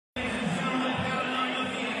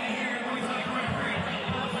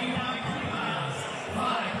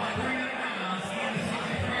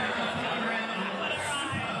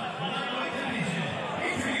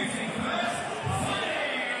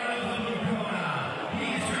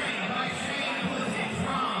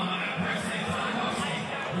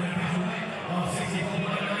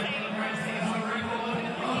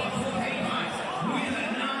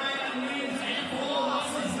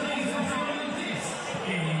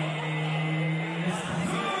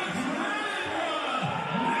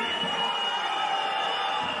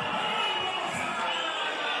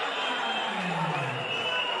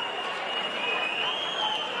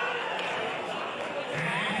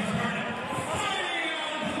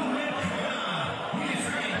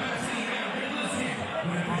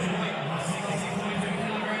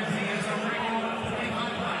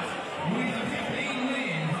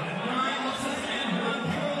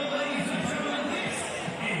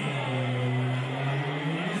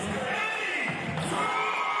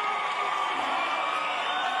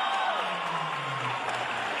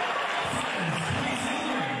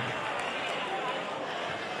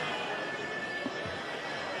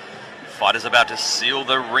Fighter's about to seal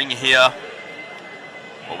the ring here.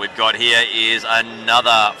 What we've got here is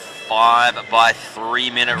another 5 by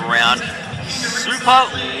 3 minute round. Super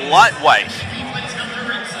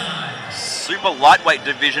lightweight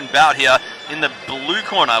division bout here. In the blue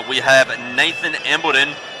corner, we have Nathan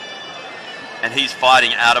Embleton, and he's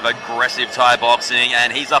fighting out of aggressive Thai boxing,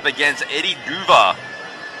 and he's up against Eddy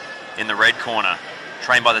in the red corner.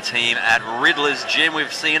 Trained by the team at Riddler's Gym.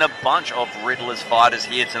 We've seen a bunch of Riddler's fighters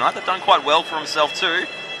here tonight. They've done quite well for himself too.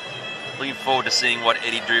 Looking forward to seeing what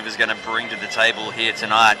Eddy is going to bring to the table here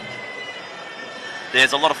tonight.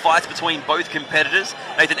 There's a lot of fights between both competitors.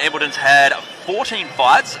 Nathan Embleton's had 14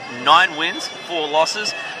 fights, 9 wins, 4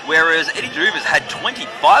 losses, whereas Eddy has had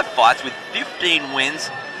 25 fights with 15 wins,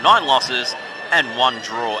 9 losses, and 1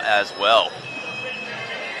 draw as well.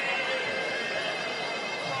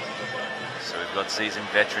 So we've got seasoned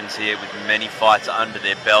veterans here with many fights under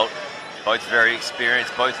their belt. Both very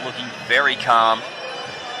experienced, both looking very calm.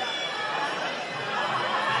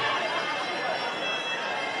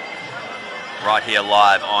 Right here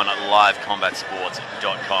live on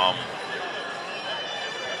livecombatsports.com.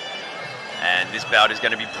 And this bout is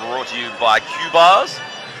going to be brought to you by Q-Bars.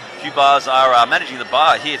 Q-Bars are managing the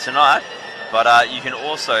bar here tonight, but you can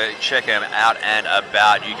also check them out and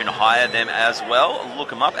about. You can hire them as well.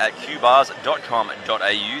 Look them up at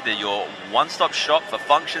qbars.com.au. They're your one-stop shop for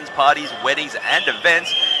functions, parties, weddings, and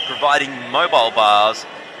events, providing mobile bars,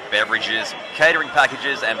 beverages, catering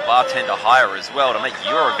packages, and bartender hire as well to make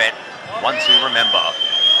your event one to remember.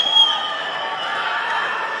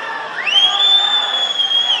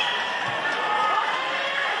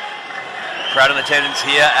 Crowd in attendance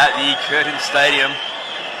here at the Curtin Stadium.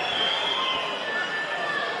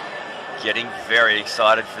 Getting very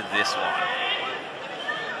excited for this one.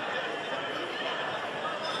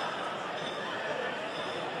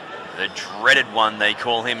 The dreaded one, they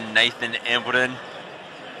call him, Nathan Embleton.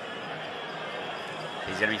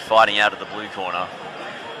 He's going to be fighting out of the blue corner.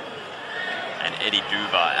 And Eddy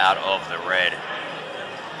out of the red.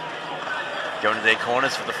 Going to their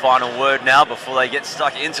corners for the final word now before they get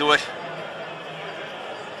stuck into it.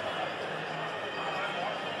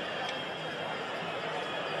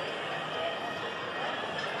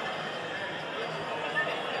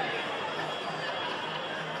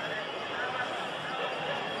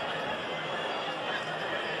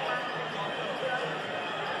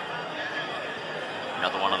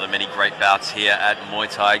 Another one of the many great bouts here at Muay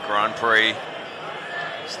Thai Grand Prix.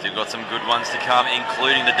 Still got some good ones to come,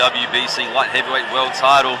 including the WBC Light Heavyweight World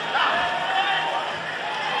Title.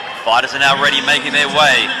 Fighters are now ready, making their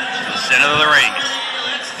way to the center of the ring.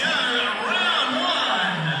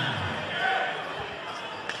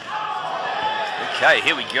 Okay,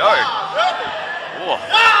 here we go. Oh,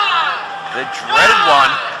 the dreaded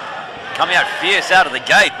one coming out fierce out of the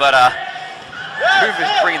gate, but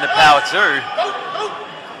Hoover's bringing the power too.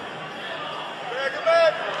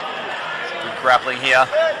 Good grappling here.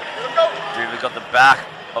 Hoover got the back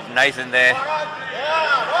of Nathan there. Ooh.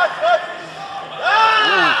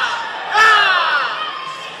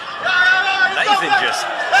 Nathan just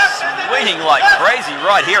swinging like crazy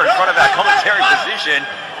right here in front of our commentary position.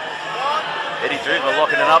 Eddy Hoover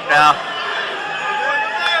locking it up now.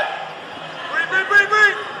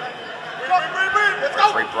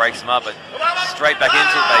 Referee breaks him up, but straight back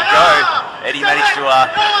into it they go. Eddy managed to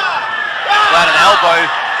flat an elbow.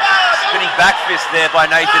 Spinning back fist there by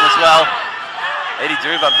Nathan as well. Eddy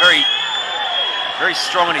Hoover very, very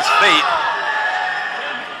strong on his feet.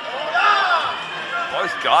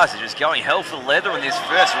 Both guys are just going hell for leather in this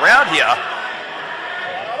first round here.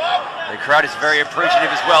 The crowd is very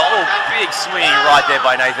appreciative as well. Oh, big swing right there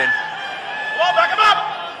by Nathan. Back him up.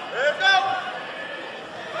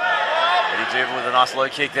 Eddy Hoover with a nice low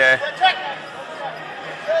kick there.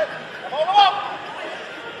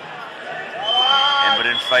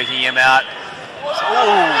 Embleton faking him out.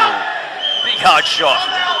 Oh, big hard shot.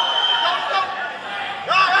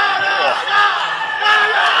 Oh.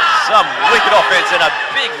 Some wicked offense and a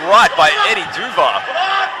big right by Eddy Hoover.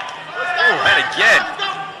 Oh, and again.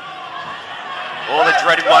 Oh, the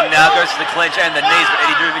dreaded one now goes to the clinch and the knees, but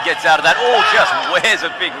Eddy Hoover gets out of that. Oh, just wears a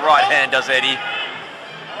big right hand, does Eddy.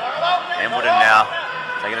 Embleton now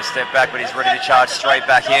taking a step back, but he's ready to charge straight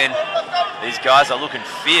back in. These guys are looking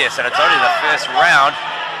fierce, and it's only the first round.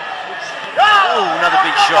 Oh, another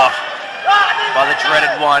big shot by the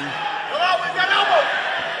dreaded one.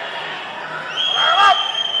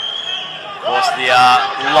 Of course, the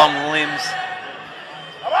long limbs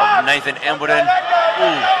of Nathan Embleton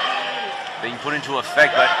being put into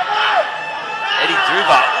effect, but Eddy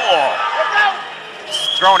Hoover,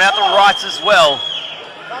 just throwing out the rights as well.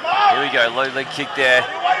 Here we go, low leg kick there.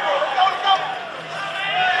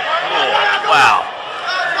 Wow.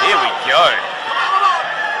 Here we go.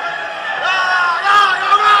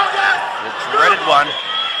 The dreaded one.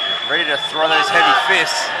 Ready to throw those heavy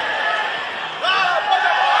fists.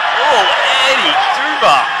 Oh, Eddy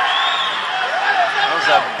Duva. That was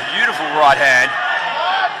a beautiful right hand.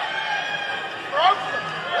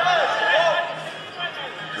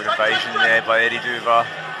 Good evasion there by Eddy Duva.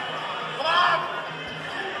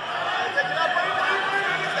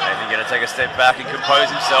 Nathan going to take a step back and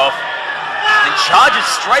compose himself. And charges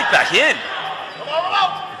straight back in.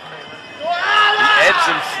 The ebbs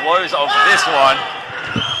and flows of this one.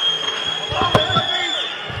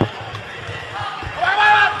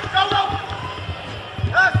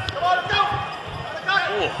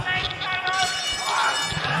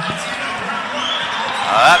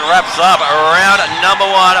 That wraps up round number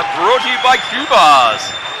 1, brought to you by Q-Bars.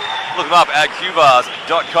 Look them up at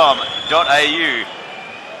qbars.com.au.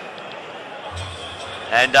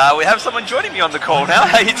 And we have someone joining me on the call now.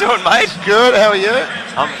 How you doing, mate? Good, how are you?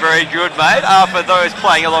 I'm very good, mate. For those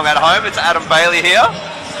playing along at home, it's Adam Bailey here.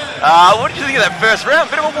 What did you think of that first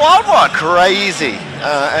round? Bit of a wild one. Crazy,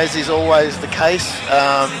 as is always the case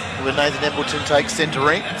when Nathan Embleton takes centre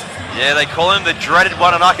ring. Yeah, they call him the dreaded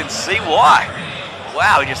one, and I can see why.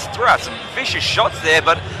 Wow, he just threw out some vicious shots there,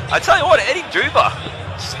 but I tell you what, Eddy Duva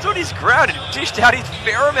stood his ground and dished out his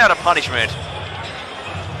fair amount of punishment.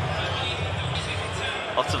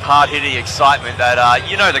 Lots of hard-hitting excitement that,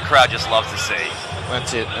 you know, the crowd just loves to see.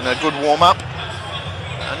 That's it, and a good warm-up.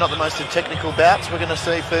 Not the most technical bouts we're going to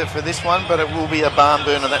see for this one, but it will be a barn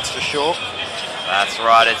burner, that's for sure. That's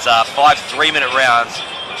right, it's 5 3-minute rounds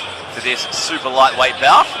for this super lightweight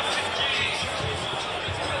bout.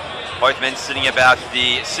 Both men sitting about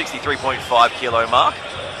the 63.5 kilo mark.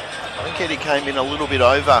 I think Eddy came in a little bit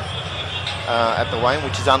over at the weigh-in,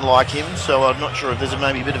 which is unlike him, so I'm not sure if there's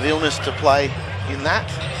maybe a bit of illness to play in that.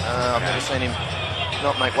 I've never seen him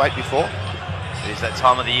not make weight before. It is that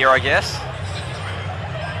time of the year, I guess.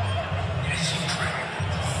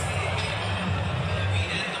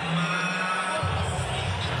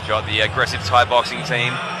 We've got the aggressive Thai boxing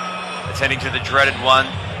team attending to the dreaded one.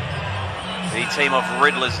 The team of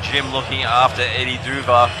Riddler's Gym looking after Eddy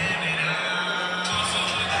Duva.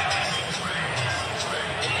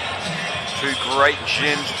 Two great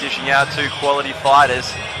gyms dishing out two quality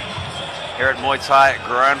fighters here at Muay Thai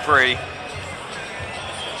Grand Prix.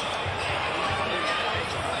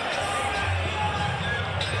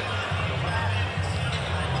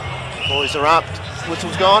 Boys are up,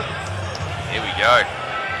 whistle's gone. Here we go.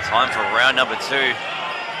 Time for round number 2.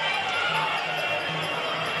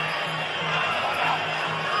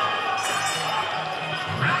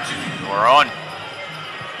 We're on.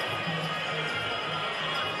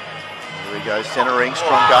 Here we go, centre ring,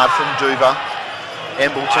 strong guard from Duva.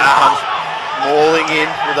 Embleton comes mauling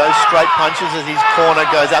in with those straight punches as his corner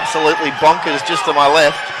goes absolutely bonkers just to my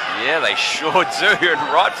left. Yeah, they sure do, and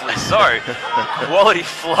rightfully so. Quality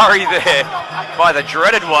flurry there by the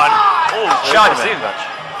dreaded one. Oh, charges in.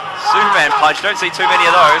 Superman punch, don't see too many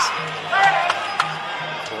of those.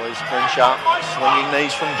 Boys clinch up, swinging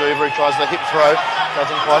knees from Duva, who tries the hip throw,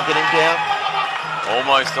 doesn't quite get him down.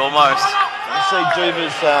 Almost, almost. You see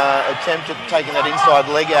Duva's attempt at taking that inside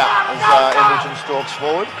leg out as Embleton stalks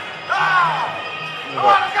forward.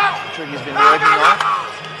 Trigger's been working on.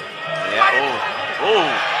 Yeah, ooh, ooh.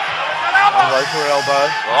 Elbow for elbow.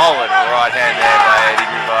 Solid right hand there by Eddy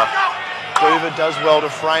Duva. Duva does well to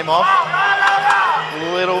frame off.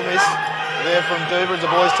 Little miss there from Duva as the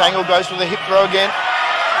boys tangle, goes for the hip throw again.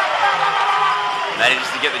 Manages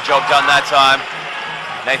to get the job done that time.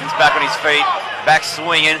 Nathan's back on his feet, back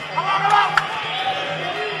swinging.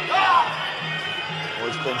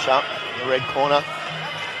 Boys clinch up in the red corner.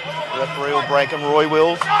 The referee will break him. Roy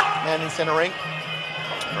Wills, man in centre ring.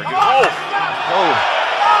 Very good. Oh! Oh.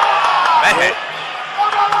 Man.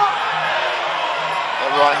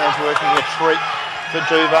 That right hand's working a treat for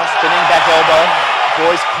Duva. Spinning back elbow.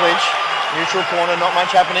 Boys clinch. Neutral corner, not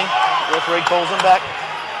much happening. Referee calls him back.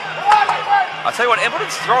 I tell you what,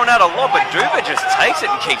 Embleton's thrown out a lot, but Duva just takes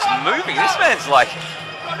it and keeps moving. This man's like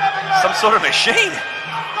some sort of machine.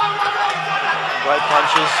 Great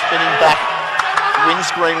punches, spinning back.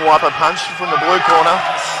 Windscreen wiper punch from the blue corner.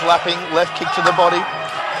 Slapping left kick to the body.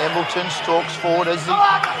 Embleton stalks forward as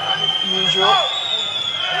usual.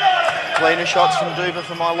 Cleaner shots from Duva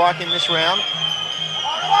for my liking this round.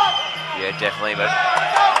 Yeah, definitely, but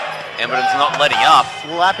Embleton's not letting up.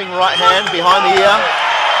 Slapping right hand behind the ear.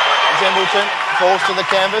 Embleton falls to the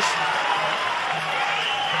canvas.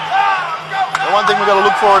 The one thing we've got to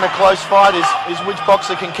look for in a close fight is which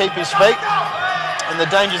boxer can keep his feet. And the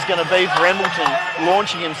danger's going to be for Embleton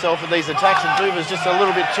launching himself at these attacks, and Duva's just a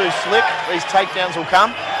little bit too slick. These takedowns will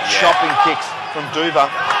come. Yeah. Chopping kicks from Duva,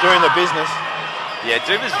 doing the business. Yeah,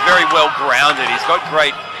 Duva's very well grounded. He's got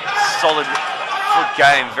great, solid foot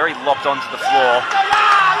game, very locked onto the floor.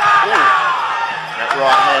 Ooh. That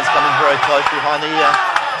right hand's coming very close behind the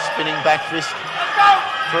spinning back fist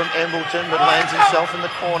from Embleton, but lands himself in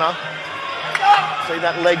the corner. See,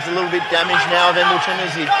 that leg's a little bit damaged now of Embleton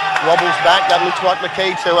as he wobbles back. That looks like the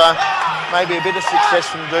key to maybe a bit of success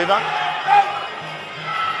from Duva.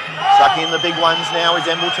 Sucking in the big ones now is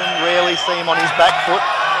Embleton. Rarely see him on his back foot.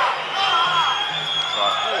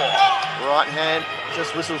 Right hand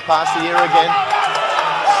just whistles past the ear again.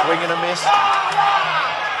 Swing and a miss.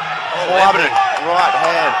 Clubbing. Right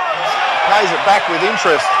hand. Pays it back with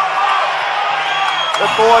interest. The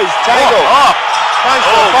boys tangle. Punch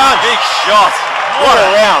for punch. Big shot. What a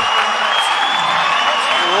round.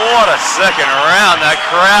 What a second round. That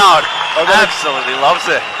crowd absolutely loves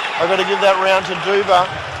it. I've got to give that round to Duva.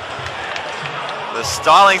 The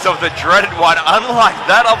stylings of the dreaded one, unlike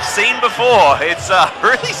that I've seen before. It's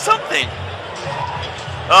really something.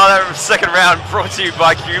 Oh, that second round brought to you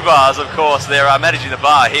by Q-Bars, of course. They're managing the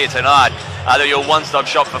bar here tonight. They're your one-stop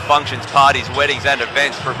shop for functions, parties, weddings and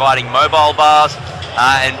events, providing mobile bars,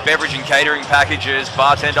 and beverage and catering packages,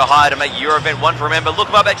 bartender hire to make your event one to remember. Look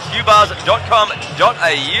them up at qbars.com.au.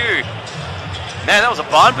 Man, that was a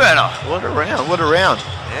barn burner. What a round, what a round.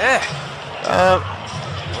 Yeah.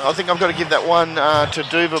 I think I've got to give that one to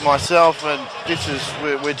Duva myself, and this is,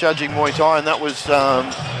 we're judging Muay Thai, and that was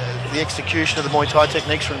the execution of the Muay Thai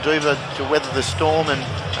techniques from Duva to weather the storm, and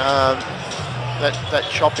that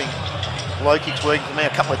chopping low kicks working for me. A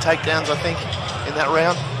couple of takedowns, I think, in that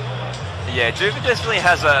round. Yeah, Duva definitely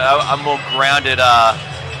has a more grounded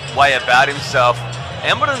way about himself.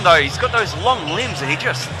 Embleton, though, he's got those long limbs and he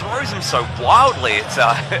just throws them so wildly. It's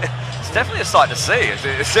it's definitely a sight to see.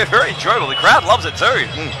 It's very enjoyable. The crowd loves it too.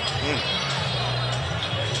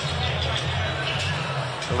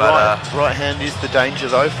 But right hand is the danger,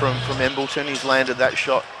 though, from Embleton. He's landed that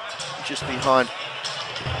shot just behind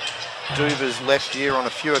Duva's left ear on a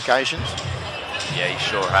few occasions. Yeah, he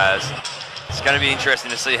sure has. It's going to be interesting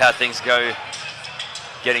to see how things go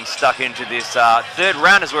getting stuck into this third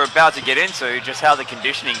round as we're about to get into, just how the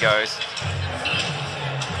conditioning goes.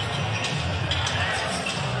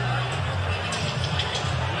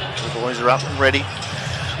 The boys are up and ready,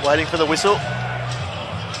 waiting for the whistle.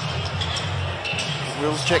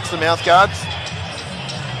 Wills checks the mouth guards.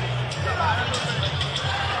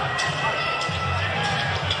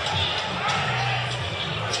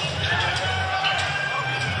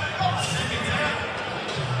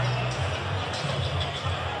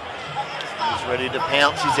 Ready to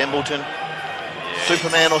pounce, he's Embleton. Yeah.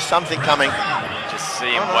 Superman or something coming. You just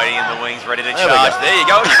see him waiting in the wings, ready to charge. There you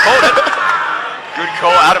go, you called it. Good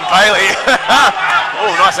call, Adam Paley. Oh,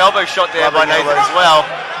 nice elbow shot there by Nathan as well.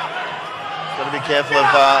 Got to be careful of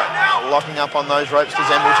locking up on those ropes to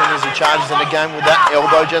Embleton as he charges in again with that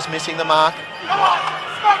elbow just missing the mark.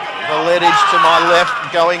 The lead edge to my left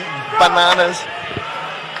going bananas.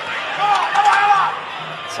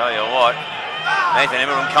 Tell you what, Nathan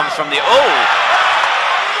Embleton comes from the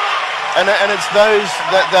And it's those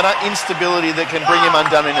that are instability that can bring him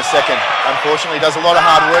undone in a second. Unfortunately, he does a lot of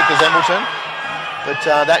hard work as Embleton, but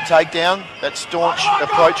that takedown, that staunch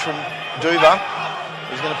approach from Duva,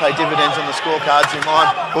 is going to pay dividends on the scorecards in my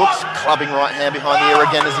books. Clubbing right hand behind the ear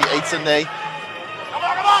again as he eats a knee.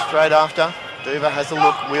 Straight after, Duva has a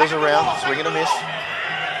look, wheels around, swing and a miss.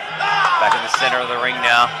 Back in the center of the ring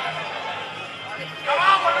now.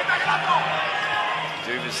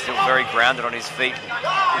 Duva's still very grounded on his feet,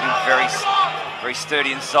 looking very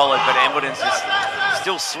sturdy and solid, but Embleton's just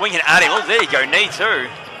still swinging at him. Oh, there you go, knee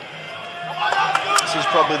too. This is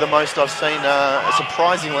probably the most I've seen,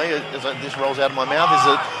 surprisingly, as this rolls out of my mouth, is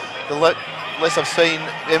that the less I've seen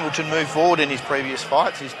Embleton move forward in his previous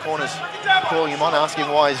fights. His corner's calling him on, asking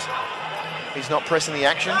why he's not pressing the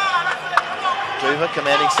action. Duva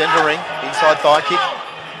commanding centre ring, inside thigh kick.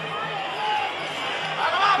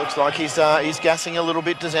 Looks like he's gassing a little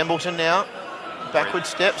bit, does Embleton now. Backward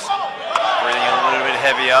steps. Breathing a little bit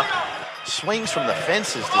heavier. Swings from the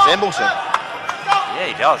fences, does Embleton. Yeah,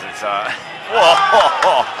 he does. It's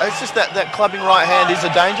It's just that clubbing right hand is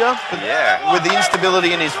a danger. But yeah. With the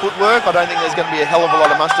instability in his footwork, I don't think there's going to be a hell of a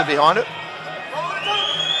lot of mustard behind it.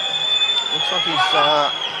 Looks like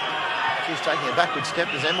he's taking a backward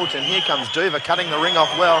step, does Embleton. Here comes Duva, cutting the ring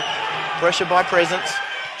off well. Pressure by presence.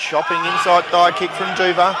 Chopping inside thigh kick from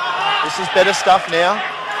Duva. This is better stuff now.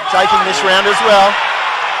 Taking this round as well.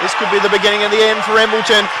 This could be the beginning of the end for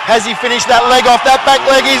Embleton. Has he finished that leg off? That back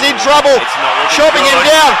leg, he's in trouble. It's not looking Chopping him good.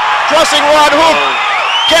 down. Crossing right hook.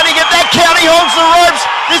 Can he get that count? He holds the ropes.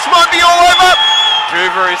 This might be all over.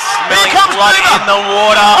 Duva is Here smelling comes blood Duva. in the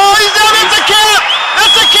water. Oh, he's down. That's a count.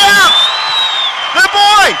 That's a count. The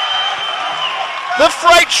boy. The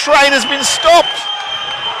freight train has been stopped.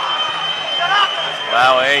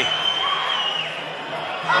 Wowee.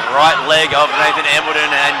 The right leg of Nathan Embleton,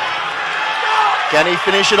 and Can he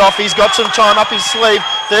finish it off? He's got some time up his sleeve.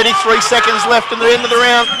 33 seconds left in the end of the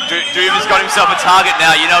round. Duva's got himself a target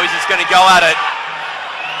now. You know he's just going to go at it.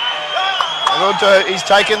 He's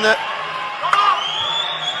taken the...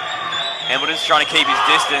 Embleton's trying to keep his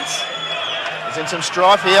distance. He's in some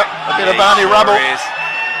strife here. A bit of He Barney sure rubble. is.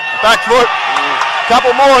 Back foot.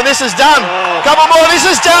 Couple more and this is done. Couple more, this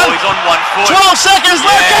is done. Oh, he's on 1 foot. 12 seconds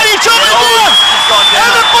left. Yeah. Can he chop it down? He's gone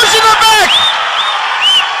down. And the push in the back.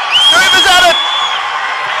 Duva's at it.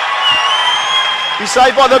 He's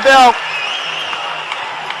saved by the bell.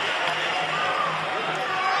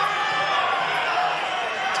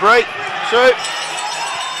 Three, two.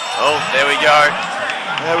 Oh, there we go.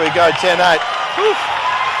 There we go, 10-8.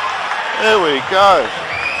 There we go.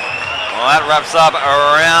 Well, that wraps up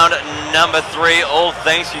round number 3, all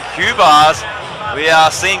thanks to Q-Bars. We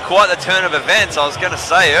are seeing quite the turn of events. I was going to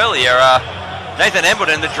say earlier, Nathan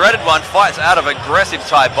Embleton, the dreaded one, fights out of aggressive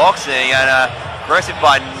Thai boxing, and aggressive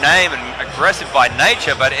by name and aggressive by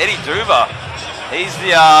nature, but Eddy Duva, he's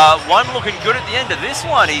the one looking good at the end of this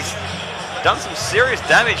one. He's done some serious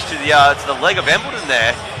damage to the leg of Embleton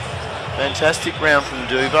there. Fantastic round from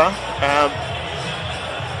Duva.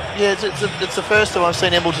 Yeah, it's the first time I've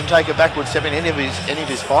seen Embleton take a backward step in any of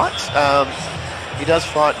his fights. He does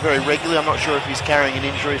fight very regularly. I'm not sure if he's carrying an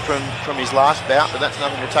injury from his last bout, but that's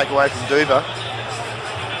nothing to take away from Duva.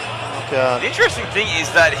 The interesting thing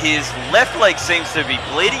is that his left leg seems to be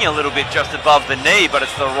bleeding a little bit just above the knee, but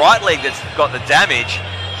it's the right leg that's got the damage.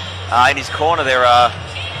 In his corner, they're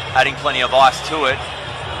adding plenty of ice to it.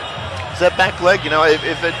 It's that back leg, you know, if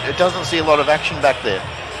it doesn't see a lot of action back there.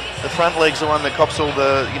 The front leg's the one that cops all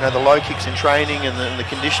the, you know, the low kicks in training and the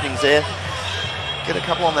conditioning's there. Get a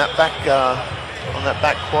couple on that back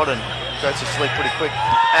quad and go to sleep pretty quick.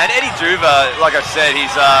 And Eddy Duva, like I said,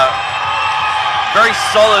 he's very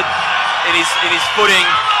solid in his footing,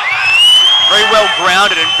 very well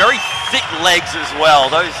grounded and very thick legs as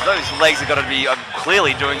well. Those legs are going to be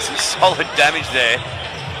clearly doing some solid damage there.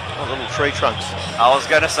 Oh, little tree trunks. I was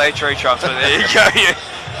going to say tree trunks, but there you go. You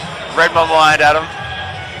read my mind, Adam.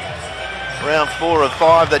 Round 4 of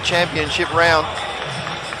 5, the championship round.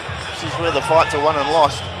 This is where the fights are won and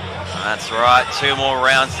lost. That's right, 2 more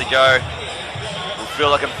rounds to go. Will feel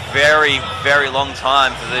like a very, very long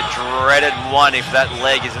time for the dreaded one if that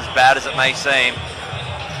leg is as bad as it may seem.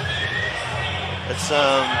 It's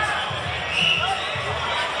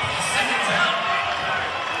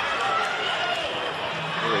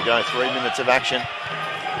Here we go, 3 minutes of action.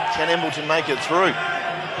 Can Embleton make it through?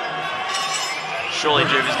 Surely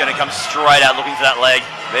Duva's going to come straight out looking for that leg.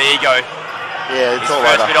 There you go. Yeah, it's His all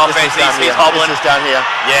first over. bit offense, he's hobbling. This is done here.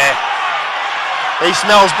 Yeah. He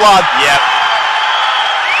smells blood. Yep.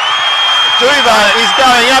 Duva is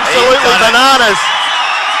going absolutely bananas.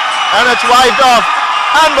 And it's waved off.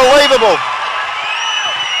 Unbelievable.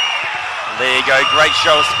 There you go. Great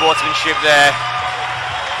show of sportsmanship there.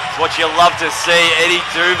 It's what you love to see. Eddy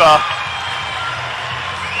Duva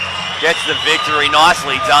gets the victory.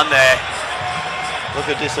 Nicely done there. Look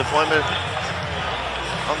at disappointment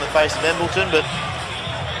on the face of Embleton, but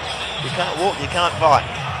you can't walk, you can't fight.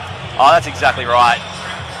 Oh, that's exactly right.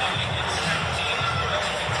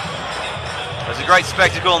 It was a great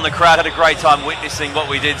spectacle and the crowd had a great time witnessing what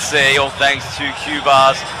we did see, all thanks to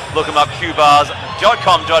Q-Bars. Look them up, qbars.com.au.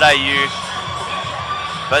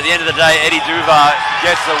 But at the end of the day, Eddy Duva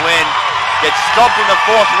gets the win, gets stopped in the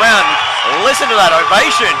 4th round. Listen to that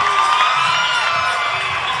ovation.